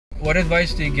What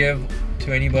advice do you give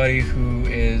to anybody who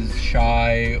is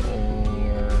shy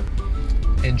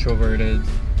or introverted?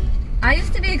 I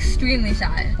used to be extremely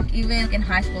shy. Even in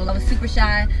high school, I was super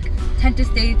shy, tend to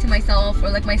stay to myself or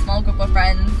like my small group of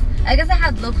friends. I guess I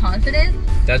had low confidence.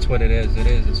 That's what it is.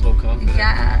 It's low confidence.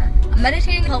 Yeah.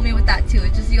 Meditating helped me with that too.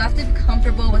 It's just you have to be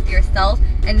comfortable with yourself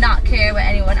and not care what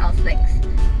anyone else thinks.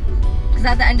 Because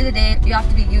at the end of the day, you have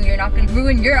to be you. You're not going to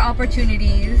ruin your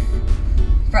opportunities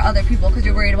for other people because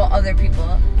you're worried about other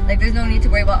people. Like, there's no need to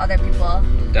worry about other people.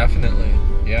 Definitely.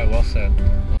 Yeah, well said.